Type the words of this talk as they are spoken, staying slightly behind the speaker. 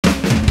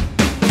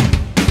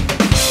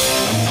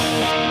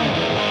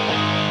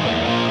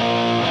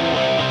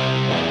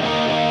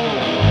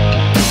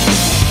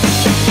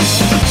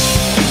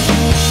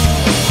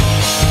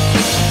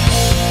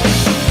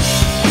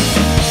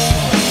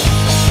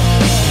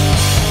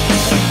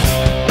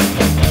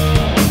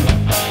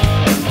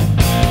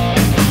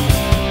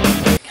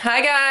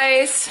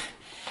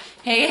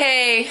Hey,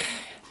 hey,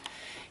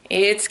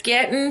 it's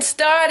getting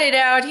started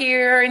out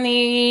here in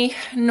the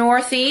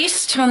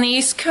Northeast on the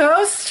East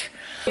Coast.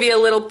 Give you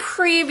a little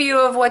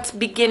preview of what's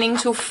beginning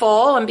to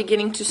fall and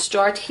beginning to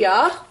start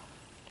here.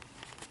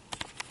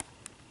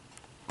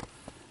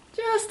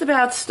 Just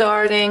about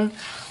starting.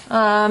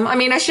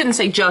 I shouldn't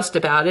say just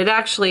about. It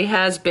actually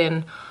has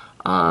been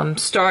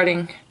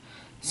starting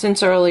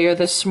since earlier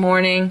this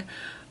morning.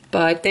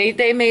 But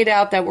they made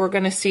out that we're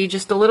going to see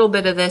just a little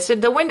bit of this.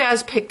 The wind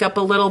has picked up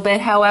a little bit,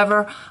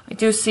 however. I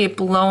do see it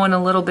blowing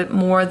a little bit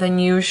more than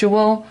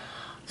usual.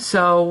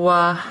 So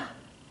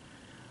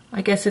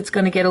I guess it's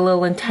going to get a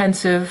little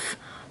intensive.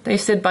 They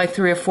said by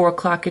 3 or 4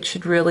 o'clock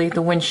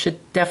the wind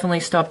should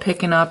definitely start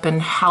picking up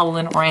and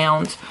howling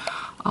around.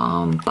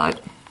 But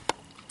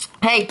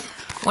hey,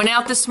 went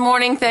out this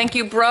morning. Thank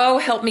you, bro.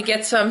 Helped me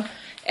get some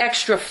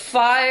extra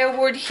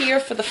firewood here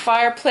for the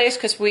fireplace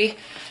because we,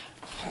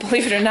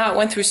 believe it or not,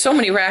 went through so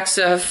many racks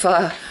of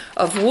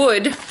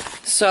wood.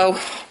 So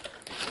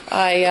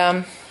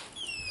I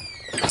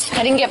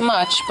didn't get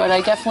much, but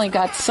I definitely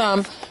got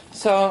some.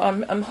 So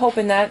I'm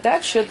hoping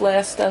that should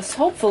last us,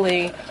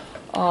 hopefully,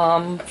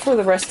 for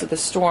the rest of the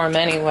storm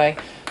anyway.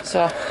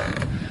 So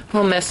a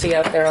little messy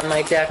out there on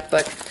my deck,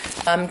 but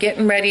I'm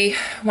getting ready.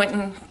 Went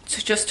and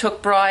just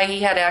took Bri.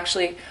 He had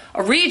actually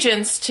a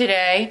Regents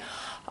today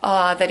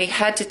that he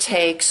had to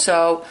take,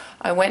 so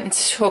I went and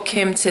took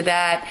him to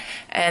that,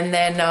 and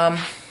then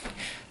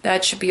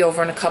that should be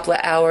over in a couple of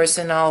hours,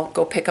 and I'll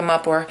go pick him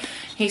up, or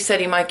he said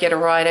he might get a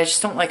ride. I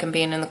just don't like him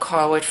being in the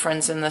car with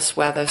friends in this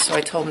weather, so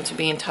I told him to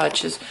be in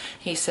touch.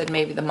 He said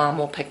maybe the mom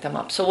will pick them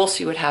up, so we'll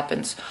see what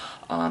happens,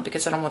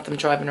 because I don't want them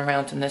driving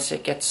around in this.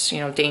 It gets,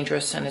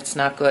 dangerous, and it's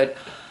not good.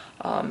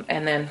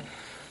 And then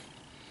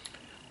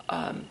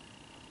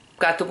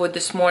got the wood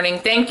this morning.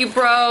 Thank you,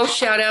 bro.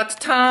 Shout out to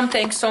Tom.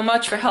 Thanks so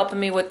much for helping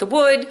me with the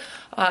wood.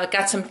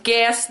 Got some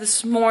gas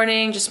this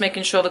morning, just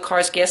making sure the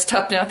car's gassed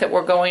up, not that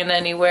we're going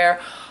anywhere.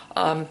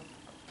 I'm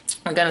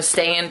going to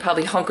stay in,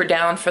 probably hunker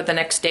down for the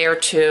next day or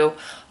two,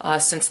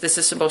 since this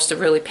is supposed to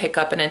really pick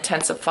up and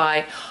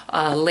intensify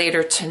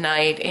later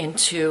tonight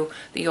into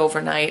the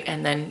overnight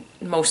and then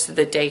most of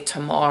the day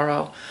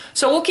tomorrow.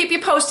 So we'll keep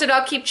you posted.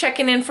 I'll keep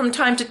checking in from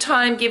time to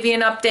time, give you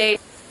an update.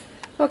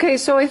 Okay,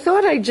 so I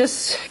thought I'd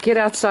just get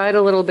outside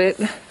a little bit,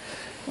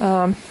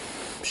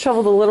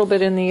 shoveled a little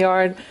bit in the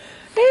yard.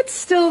 It's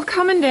still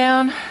coming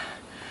down.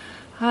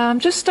 I'm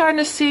just starting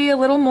to see a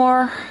little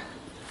more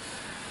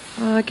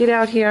get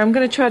out here. I'm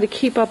going to try to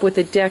keep up with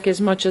the deck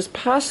as much as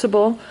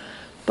possible,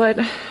 but,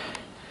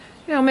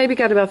 maybe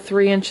got about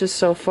 3 inches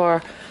so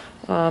far.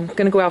 I'm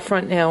going to go out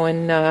front now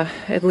and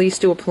at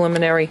least do a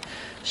preliminary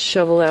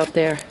shovel out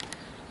there.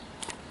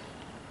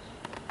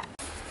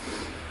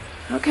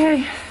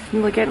 Okay.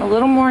 We're getting a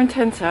little more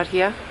intense out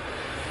here.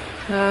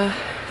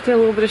 Did a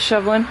little bit of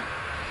shoveling.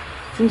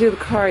 Didn't do the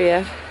car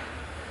yet.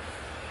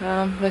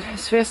 But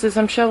as fast as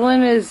I'm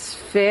shoveling, as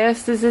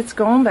fast as it's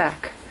going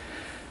back.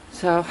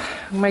 So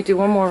we might do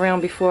one more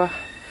round before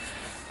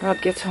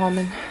Rob gets home,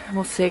 and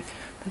we'll see.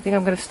 I think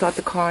I'm going to start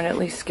the car and at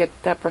least get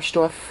that brushed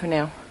off for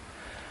now.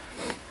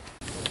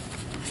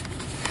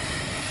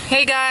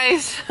 Hey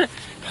guys!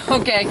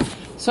 Okay,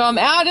 so I'm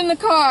out in the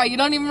car. You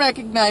don't even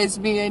recognize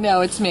me. I know,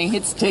 it's me.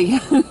 It's T.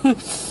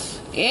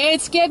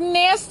 It's getting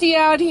nasty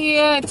out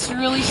here. It's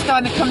really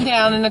starting to come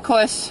down, and of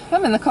course,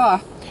 I'm in the car.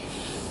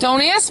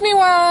 Don't ask me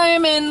why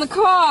I'm in the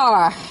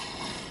car.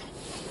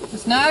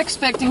 Was not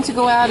expecting to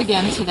go out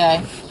again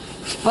today.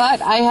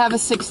 But I have a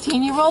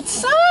 16-year-old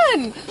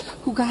son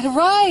who got a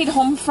ride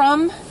home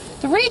from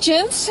the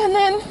Regents and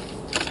then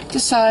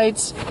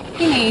decides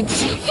he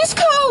needs his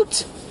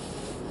coat.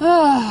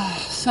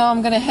 So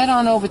I'm going to head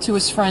on over to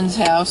his friend's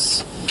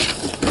house.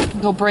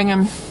 Go bring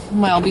him,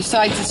 well,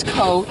 besides his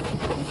coat,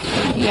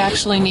 he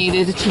actually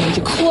needed a change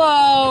of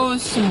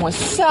clothes, some more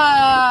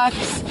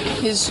socks,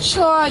 his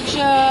charger,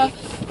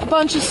 a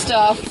bunch of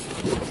stuff,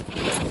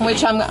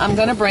 which I'm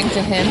going to bring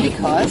to him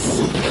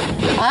because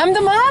I'm the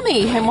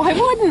mommy, and why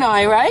wouldn't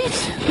I,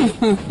 right?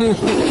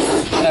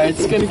 Alright,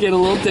 it's going to get a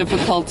little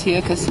difficult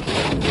here because I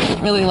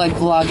don't really like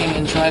vlogging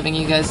and driving,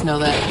 you guys know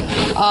that.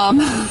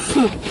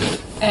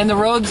 And the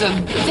roads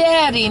are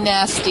daddy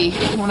nasty.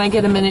 When I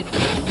get a minute,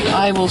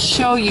 I will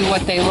show you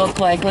what they look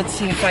like. Let's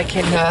see if I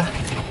can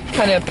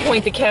kind of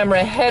point the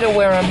camera ahead of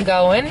where I'm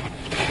going.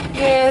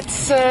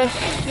 It's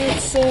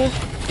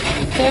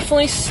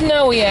definitely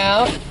snowy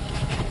out.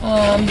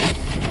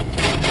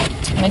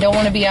 I don't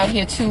want to be out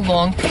here too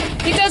long.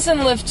 He doesn't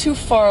live too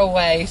far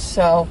away,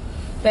 so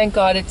thank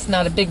God it's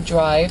not a big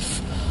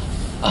drive.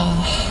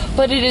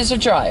 But it is a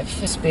drive.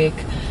 It's big.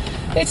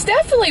 It's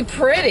definitely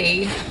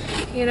pretty.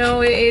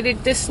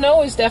 The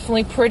snow is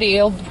definitely pretty.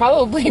 It'll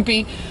probably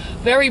be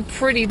very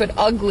pretty but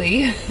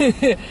ugly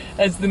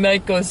as the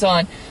night goes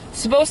on.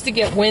 Supposed to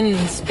get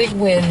winds, big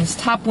winds,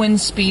 top wind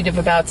speed of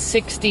about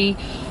 60,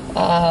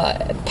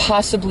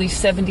 possibly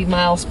 70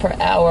 miles per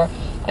hour.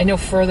 I know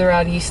further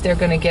out east they're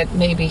going to get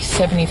maybe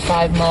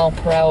 75 mile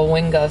per hour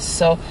wind gusts.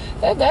 So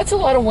that's a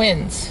lot of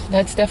winds.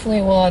 That's definitely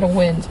a lot of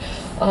wind.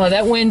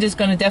 That wind is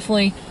going to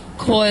definitely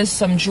cause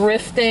some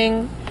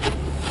drifting.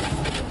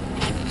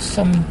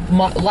 a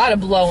lot of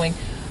blowing,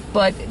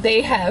 but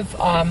they have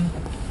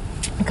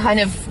kind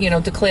of,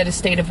 declared a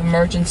state of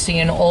emergency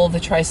in all the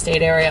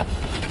tri-state area.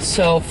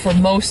 So for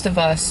most of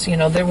us,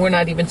 we're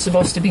not even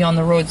supposed to be on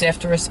the roads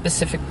after a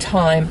specific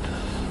time.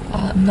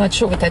 I'm not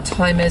sure what that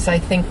time is. I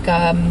think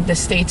the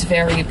states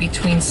vary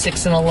between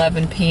 6 and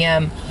 11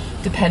 p.m.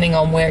 depending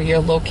on where you're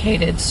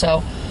located.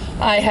 So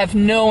I have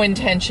no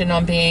intention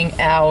on being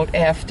out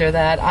after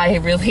that. I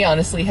really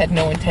honestly had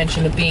no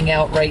intention of being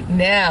out right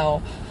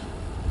now.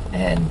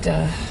 And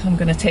I'm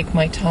going to take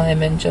my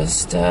time and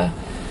just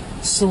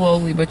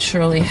slowly but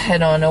surely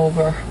head on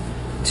over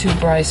to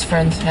Bry's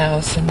friend's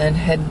house and then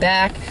head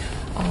back.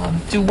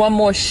 Do one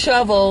more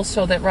shovel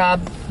so that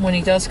Rob, when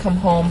he does come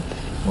home,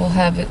 will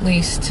have at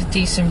least a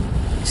decent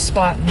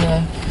spot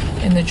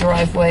in the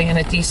driveway and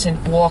a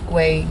decent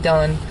walkway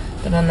done.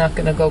 But I'm not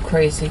going to go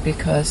crazy,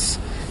 because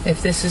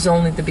if this is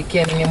only the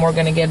beginning and we're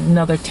going to get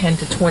another 10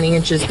 to 20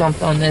 inches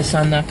dumped on this,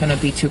 I'm not going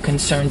to be too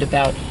concerned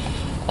about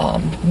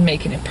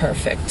making it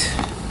perfect.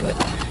 But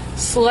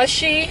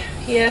slushy,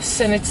 yes,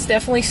 and it's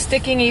definitely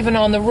sticking even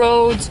on the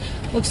roads.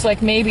 Looks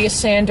like maybe a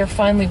sander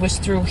finally was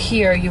through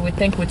here, you would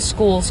think, with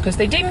schools, because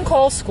they didn't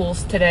call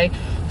schools today.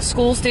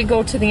 Schools did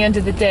go to the end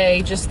of the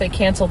day, just they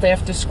canceled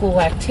after school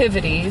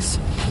activities.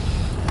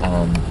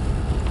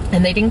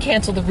 And they didn't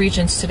cancel the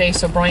Regents today,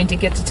 so Brian did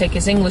get to take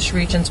his English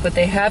Regents, but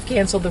they have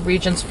canceled the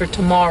Regents for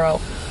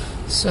tomorrow.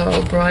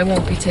 So Brian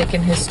won't be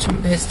taking his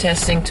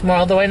testing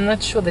tomorrow, though I'm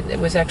not sure that it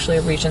was actually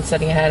a Regents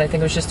that he had. I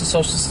think it was just a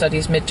social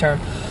studies midterm.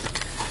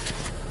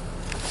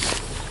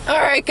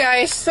 Alright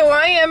guys, so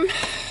I am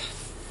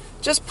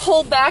just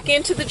pulled back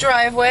into the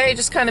driveway. I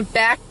just kind of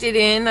backed it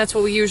in. That's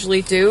what we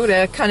usually do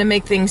to kind of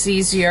make things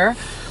easier.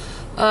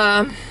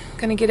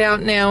 Gonna get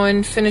out now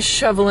and finish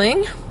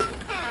shoveling.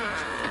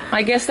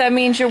 I guess that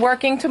means you're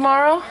working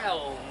tomorrow?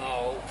 Hell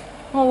no.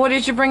 Well, what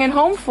did you bring it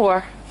home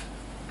for?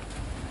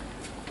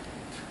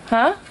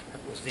 Huh?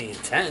 That was the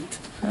intent.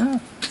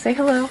 Oh, say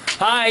hello.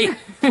 Hi.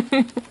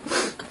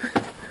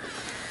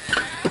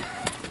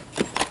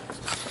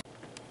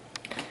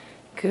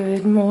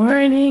 Good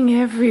morning,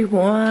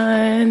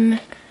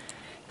 everyone.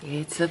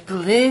 It's a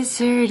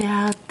blizzard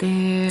out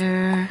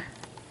there.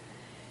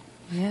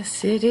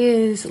 Yes, it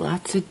is.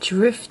 Lots of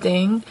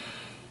drifting.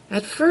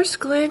 At first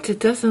glance, it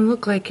doesn't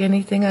look like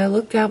anything. I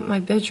looked out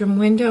my bedroom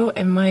window,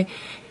 and my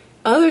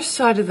other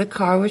side of the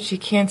car, which you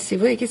can't see,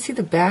 well, you can see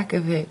the back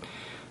of it,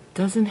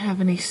 doesn't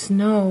have any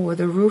snow, or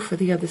the roof of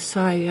the other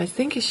side. I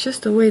think it's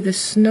just the way the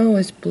snow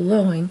is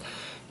blowing,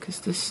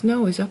 because the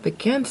snow is up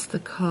against the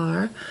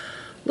car.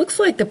 Looks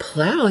like the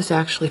plow has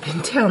actually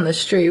been down the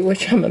street,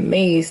 which I'm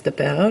amazed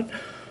about.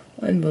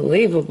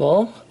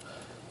 Unbelievable.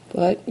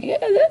 But yeah,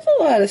 there's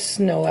a lot of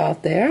snow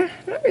out there.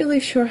 Not really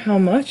sure how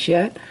much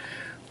yet.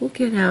 We'll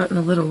get out in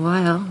a little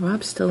while.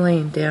 Rob's still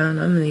laying down.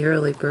 I'm the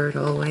early bird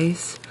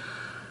always.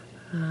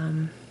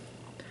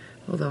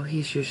 Although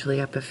he's usually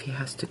up if he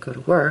has to go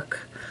to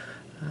work.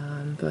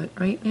 But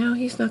right now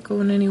he's not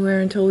going anywhere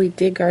until we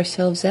dig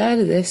ourselves out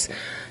of this.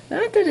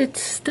 Not that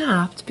it's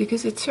stopped,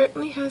 because it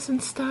certainly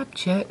hasn't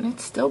stopped yet, and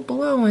it's still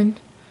blowing.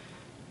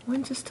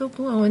 Winds are still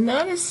blowing.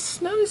 Not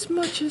as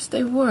much as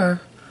they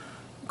were.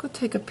 I'll go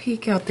take a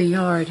peek out the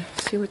yard,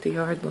 see what the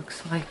yard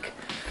looks like.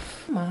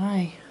 Oh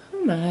my,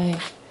 oh my.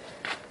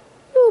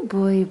 Oh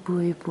boy,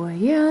 boy, boy.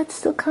 Yeah, it's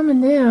still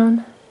coming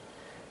down.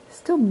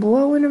 Still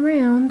blowing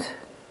around.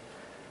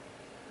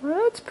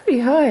 Well, it's pretty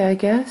high, I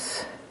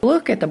guess.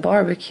 Look at the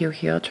barbecue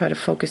here. I'll try to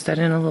focus that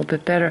in a little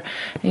bit better.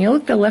 And you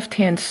look at the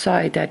left-hand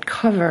side, that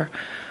cover,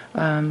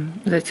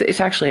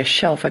 it's actually a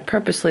shelf. I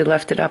purposely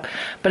left it up.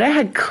 But I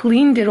had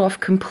cleaned it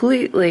off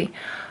completely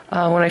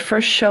when I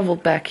first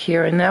shoveled back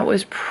here, and that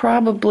was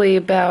probably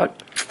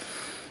about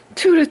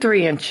 2 to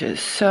 3 inches.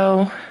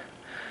 So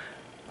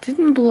it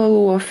didn't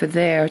blow off of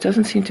there. It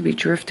doesn't seem to be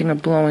drifting or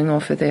blowing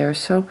off of there.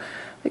 So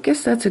I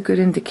guess that's a good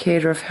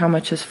indicator of how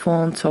much has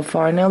fallen so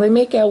far. Now, they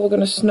make out we're going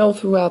to snow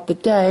throughout the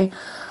day.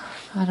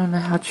 I don't know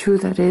how true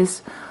that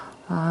is.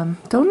 Don't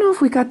know if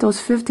we got those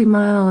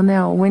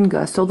 50-mile-an-hour wind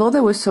gusts, although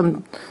there was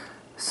some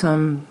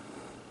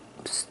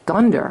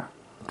thunder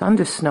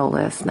snow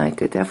last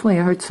night. I definitely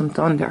heard some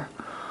thunder.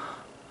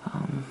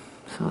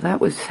 So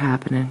that was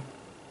happening.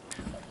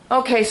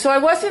 Okay, so I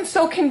wasn't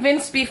so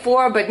convinced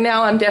before, but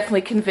now I'm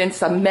definitely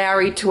convinced I'm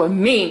married to a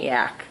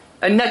maniac,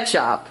 a nut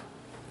job.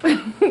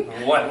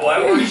 Why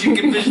weren't you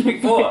convinced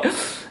before?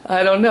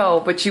 I don't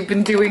know, but you've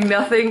been doing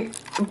nothing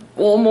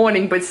all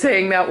morning but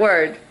saying that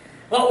word.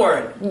 What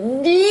word?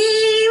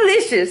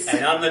 Delicious.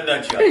 And I'm the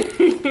nut job.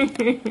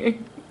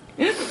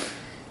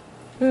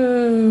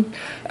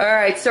 All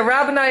right, so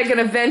Rob and I are going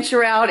to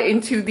venture out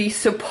into the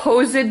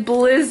supposed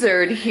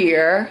blizzard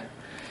here.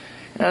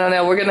 I don't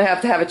know, we're going to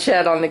have a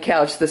chat on the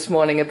couch this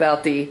morning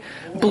about the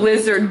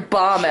blizzard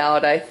bomb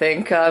out, I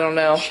think. I don't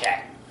know.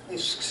 Chat.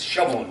 There's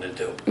shoveling to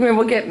do. I mean,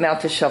 we're getting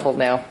out to shovel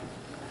now.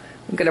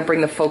 I'm going to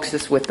bring the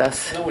folks with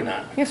us. No, we're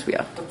not. Yes, we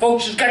are. The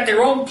folks has got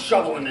their own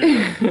shoveling to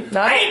do.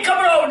 I ain't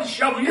coming over to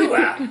shovel you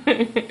out.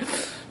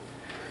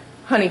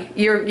 Honey,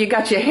 you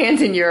got your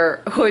hands in your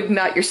hood,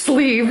 not your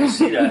sleeve.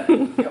 See that?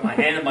 Got my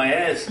hand in my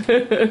ass.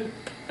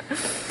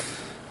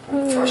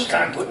 First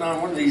time putting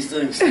on one of these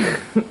things.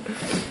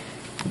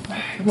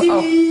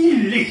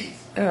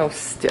 Oh,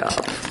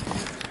 stop.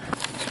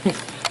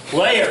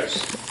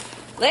 Layers.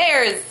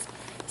 Layers.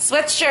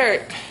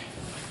 Sweatshirt.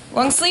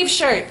 Long sleeve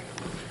shirt.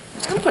 I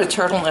was going to put a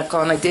turtleneck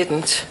on. I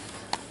didn't.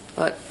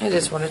 But it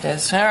is what it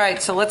is. All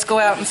right, so let's go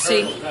out and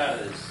see.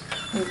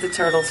 Move the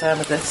turtles out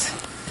of this.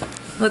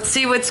 Let's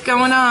see what's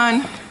going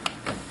on.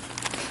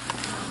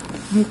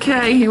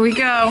 Okay, here we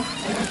go.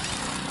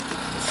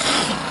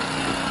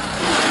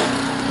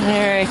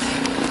 Alright,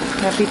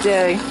 happy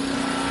day. I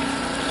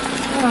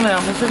don't know,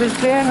 is it as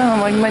bad? I don't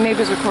know, my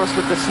neighbors are close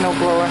with the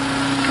snowblower.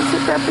 Is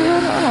it that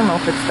bad? I don't know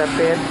if it's that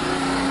bad.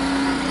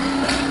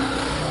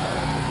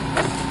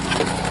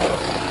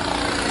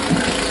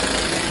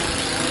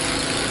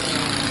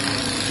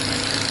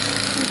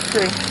 Let's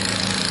see.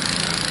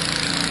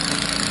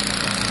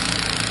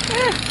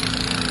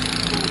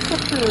 It's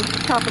up to the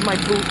top of my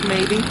boot,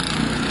 maybe.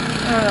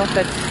 I don't know if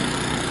that's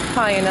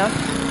high enough.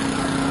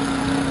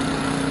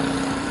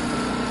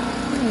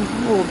 A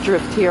little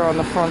drift here on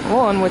the front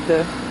lawn with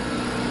the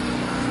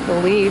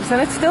leaves,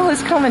 and it still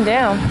is coming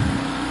down.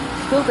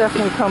 Still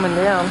definitely coming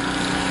down.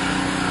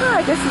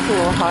 I guess it's a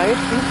little high. It's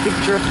a big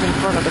drift in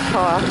front of the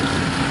car.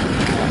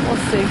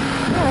 We'll see.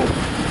 Alright.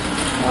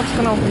 Let's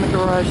go open the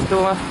garage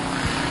door. A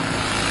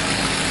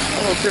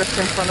little drift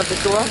in front of the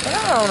door. But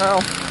I don't know.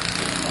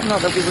 I don't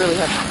know that we really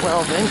have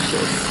 12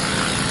 inches.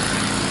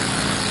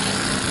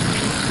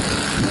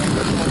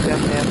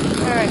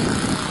 Alright.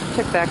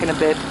 Check back in a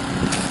bit.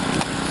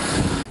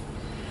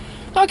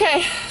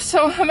 Okay,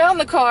 so I'm out in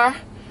the car.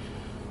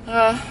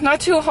 Not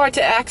too hard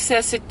to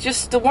access it.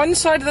 Just the one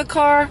side of the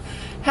car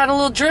had a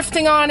little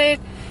drifting on it,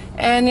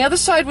 and the other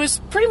side was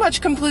pretty much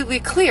completely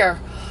clear.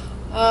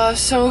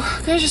 So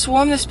I'm going to just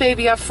warm this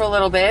baby up for a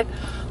little bit,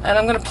 and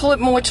I'm going to pull it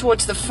more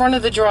towards the front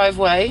of the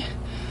driveway.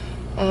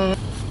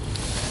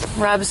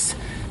 Rob's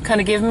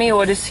kind of giving me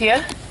orders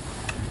here.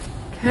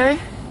 Okay.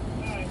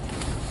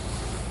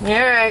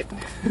 Alright.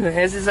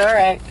 This is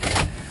alright.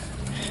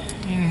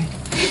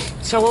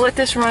 So we'll let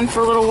this run for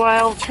a little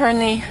while, turn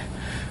the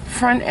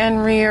front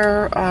and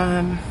rear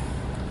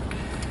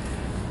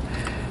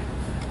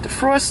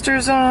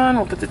defrosters on,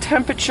 we'll put the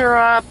temperature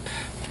up.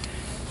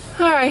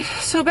 Alright,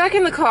 so back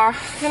in the car,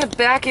 I'm going to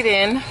back it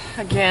in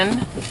again.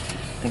 I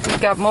think we've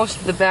got most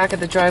of the back of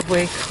the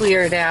driveway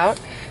cleared out.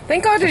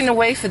 Thank God in a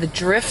way for the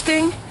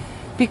drifting,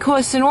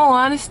 because in all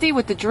honesty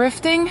with the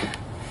drifting, it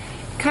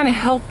kind of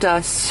helped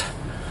us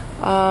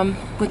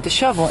with the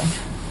shoveling.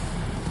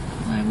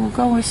 I will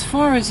go as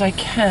far as I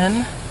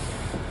can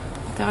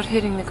without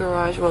hitting the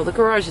garage. Well, the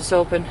garage is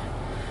open.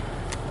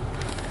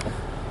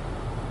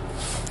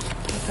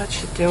 That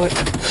should do it.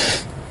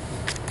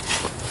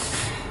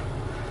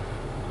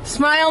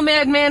 Smile,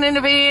 madman in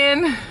the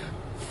van.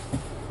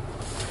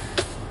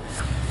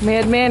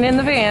 Madman in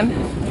the van.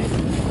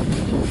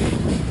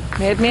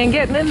 Madman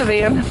getting in the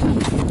van.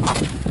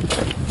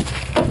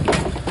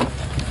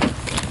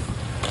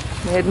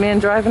 Madman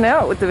driving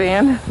out with the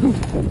van.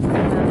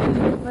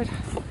 But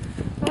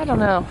I don't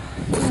know.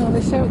 You know,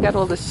 they say we got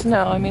all the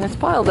snow. I mean, it's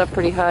piled up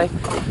pretty high.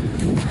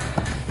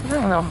 I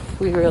don't know if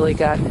we really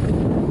got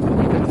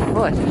even a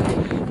foot. I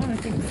don't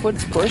think the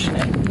foot's pushing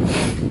it.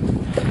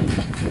 I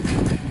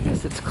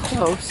guess it's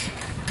close.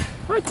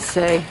 Hard to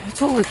say.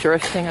 It's all the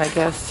drifting, I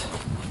guess.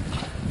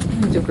 I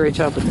didn't do a great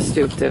job with the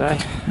stoop, did I?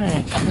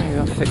 Alright, maybe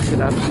I'll fix it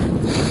up.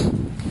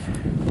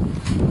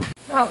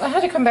 Oh, I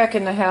had to come back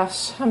in the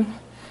house. I'm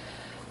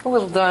a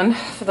little done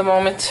for the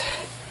moment.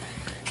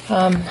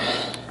 Of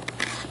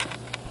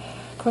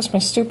course, my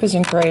stoop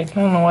isn't great. I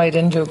don't know why I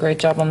didn't do a great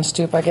job on the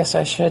stoop. I guess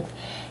I should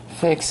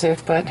fix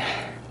it, but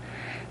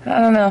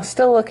I don't know.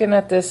 Still looking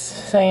at this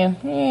saying,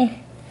 did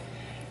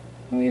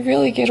we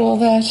really get all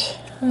that?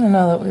 I don't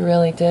know that we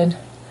really did,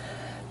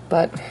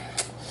 but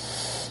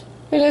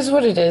it is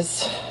what it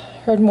is.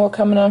 Heard more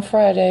coming on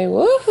Friday.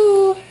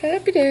 Woohoo!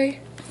 Happy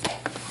day.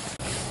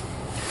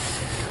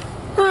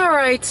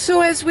 Alright, so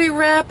as we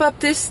wrap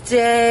up this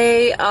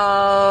day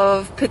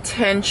of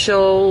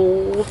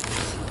potential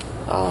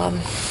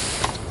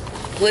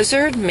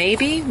blizzard,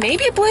 maybe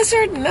a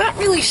blizzard, not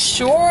really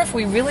sure if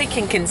we really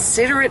can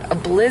consider it a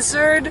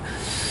blizzard.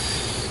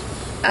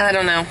 I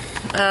don't know.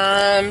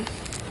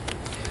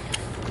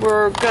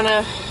 We're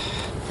gonna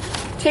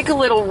take a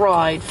little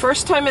ride.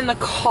 First time in the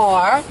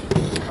car.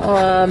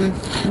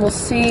 We'll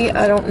see.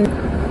 I don't know.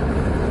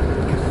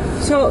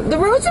 So the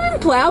roads have been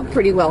plowed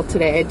pretty well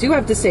today. I do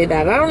have to say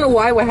that. I don't know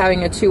why we're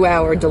having a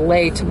 2-hour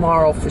delay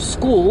tomorrow for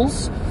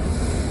schools.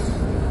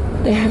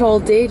 They had all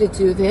day to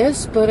do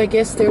this, but I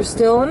guess there's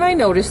still, and I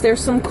noticed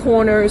there's some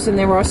corners and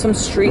there are some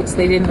streets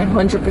they didn't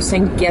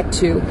 100% get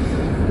to.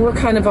 We're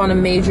kind of on a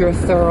major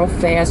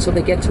thoroughfare, so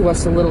they get to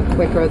us a little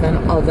quicker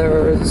than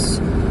others.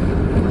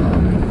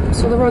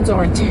 So the roads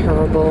aren't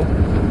terrible.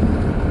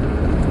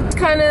 It's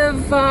kind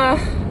of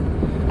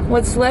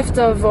what's left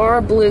of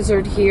our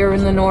blizzard here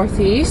in the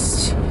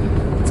Northeast.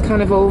 It's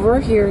kind of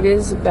over. Here it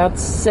is, about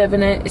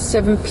 7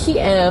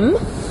 p.m.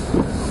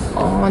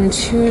 on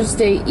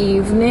Tuesday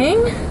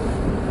evening.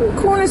 The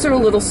corners are a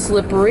little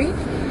slippery.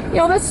 you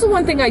know, that's the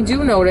one thing I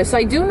do notice.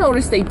 I do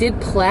notice they did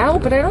plow,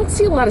 but I don't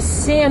see a lot of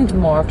sand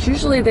marks.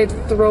 Usually they'd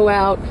throw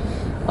out,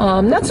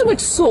 not so much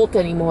salt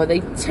anymore.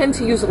 They tend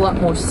to use a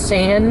lot more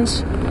sand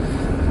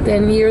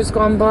than years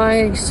gone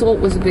by. Salt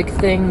was a big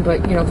thing,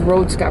 but, you know, the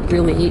roads got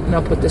really eaten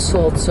up with the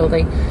salt, so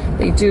they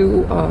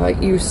do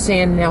use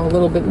sand now a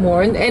little bit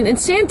more. And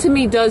sand, to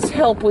me, does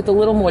help with a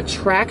little more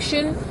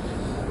traction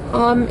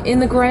in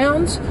the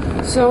ground.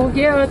 So,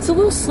 yeah, it's a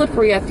little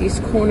slippery at these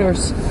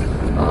corners.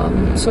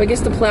 So I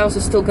guess the plows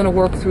are still going to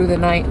work through the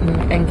night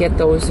and get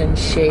those in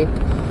shape.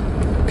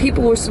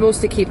 People were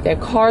supposed to keep their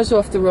cars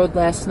off the road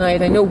last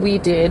night. I know we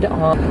did.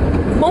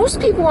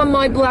 Most people on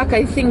my block,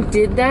 I think,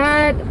 did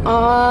that.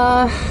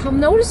 I'm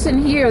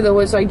noticing here, though,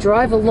 as I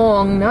drive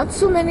along, not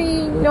so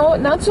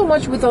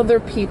much with other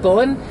people.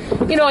 And,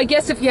 you know, I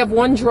guess if you have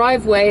one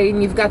driveway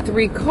and you've got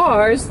 3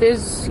 cars,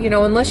 there's, you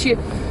know, unless you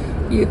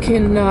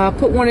can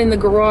put one in the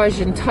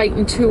garage and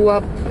tighten 2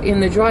 up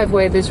in the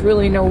driveway, there's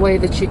really no way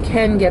that you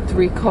can get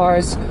 3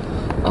 cars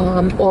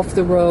off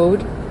the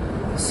road.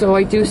 So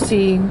I do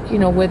see, you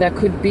know, where that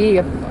could be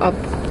a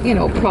you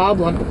know,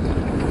 problem.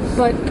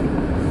 But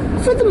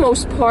for the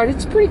most part,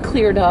 it's pretty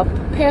cleared up.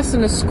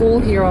 Passing a school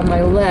here on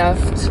my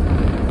left,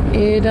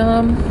 it,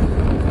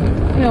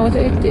 you know,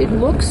 it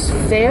looks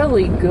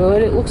fairly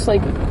good. It looks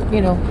like,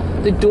 you know,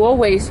 the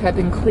doorways have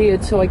been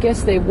cleared, so I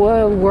guess they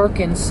were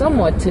working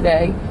somewhat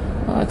today.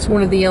 It's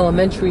one of the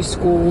elementary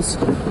schools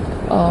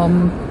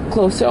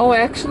closer. Oh,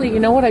 actually, you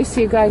know what? I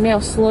see a guy now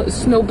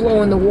snow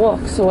blowing the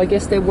walk, so I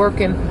guess they're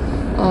working.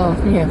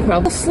 Yeah,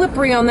 well,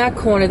 slippery on that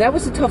corner. That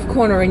was a tough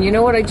corner, and you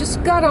know what? I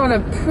just got on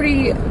a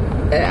pretty,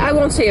 I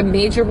won't say a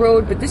major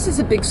road, but this is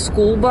a big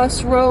school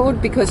bus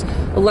road because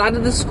a lot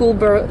of the school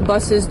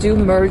buses do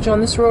merge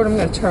on this road. I'm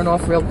going to turn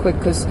off real quick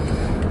because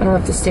I don't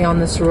have to stay on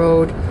this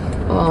road.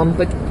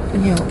 But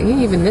you know,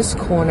 even this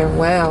corner,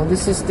 wow,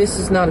 this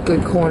is not a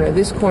good corner.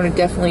 This corner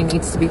definitely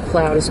needs to be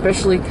plowed,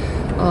 especially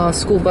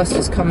school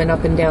buses coming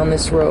up and down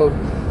this road.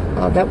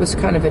 That was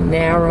kind of a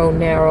narrow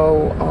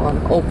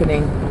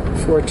opening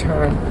for a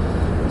turn.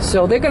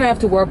 So they're going to have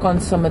to work on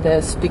some of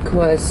this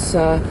because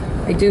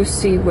I do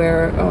see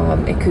where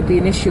it could be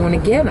an issue. And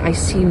again, I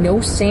see no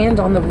sand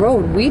on the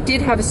road. We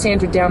did have a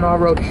sander down our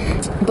road,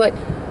 but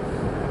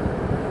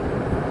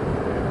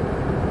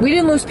we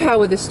didn't lose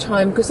power this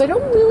time because I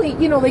don't really,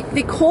 you know,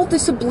 they called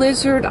this a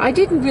blizzard. I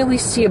didn't really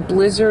see a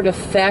blizzard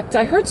effect.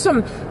 I heard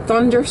some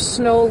thunder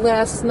snow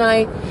last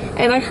night,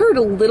 and I heard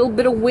a little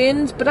bit of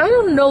wind, but I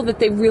don't know that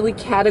they really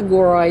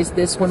categorized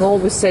this when all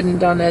was said and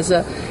done as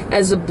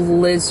a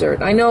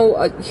blizzard. I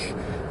know,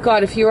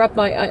 God, if you're up,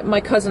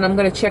 my cousin, I'm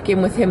going to check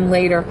in with him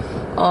later.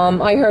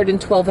 I heard in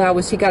 12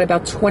 hours he got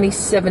about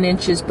 27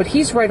 inches, but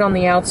he's right on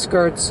the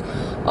outskirts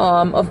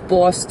of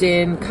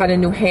Boston, kind of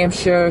New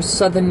Hampshire,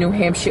 southern New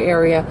Hampshire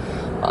area.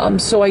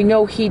 So I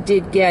know he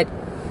did get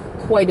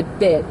quite a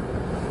bit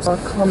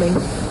coming.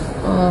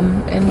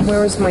 And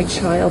where is my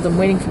child? I'm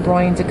waiting for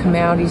Brian to come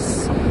out.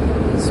 He's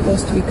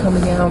supposed to be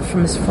coming out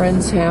from his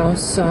friend's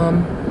house.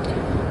 And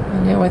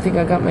now I think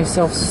I got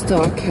myself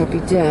stuck. Happy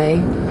day.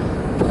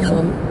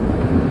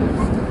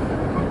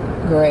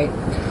 Great.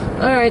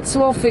 All right,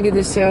 so I'll figure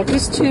this out.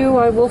 This too,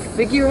 I will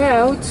figure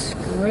out.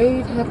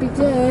 Great, happy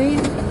day.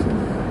 Oh,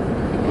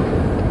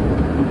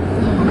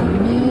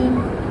 man.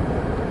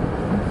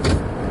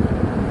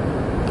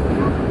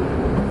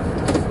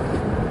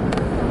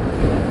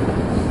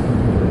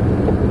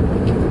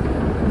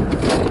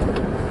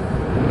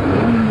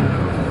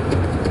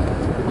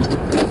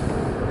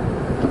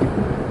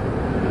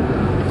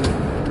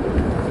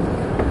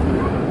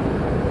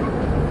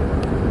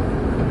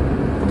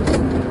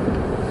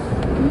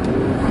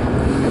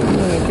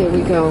 There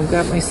we go.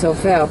 Got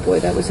myself out. Boy,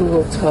 that was a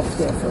little tough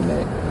there for a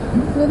minute.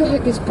 Where the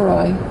heck is Bri?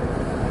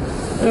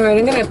 Alright, I'm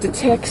going to have to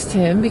text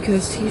him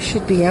because he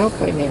should be out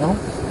by now.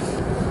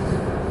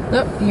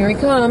 Oh, here he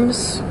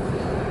comes.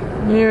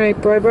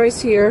 Alright,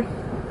 Bri's here.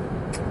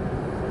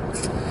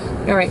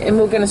 Alright, and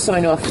we're going to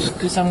sign off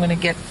because I'm going to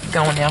get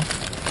going now.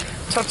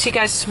 Talk to you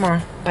guys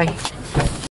tomorrow. Bye.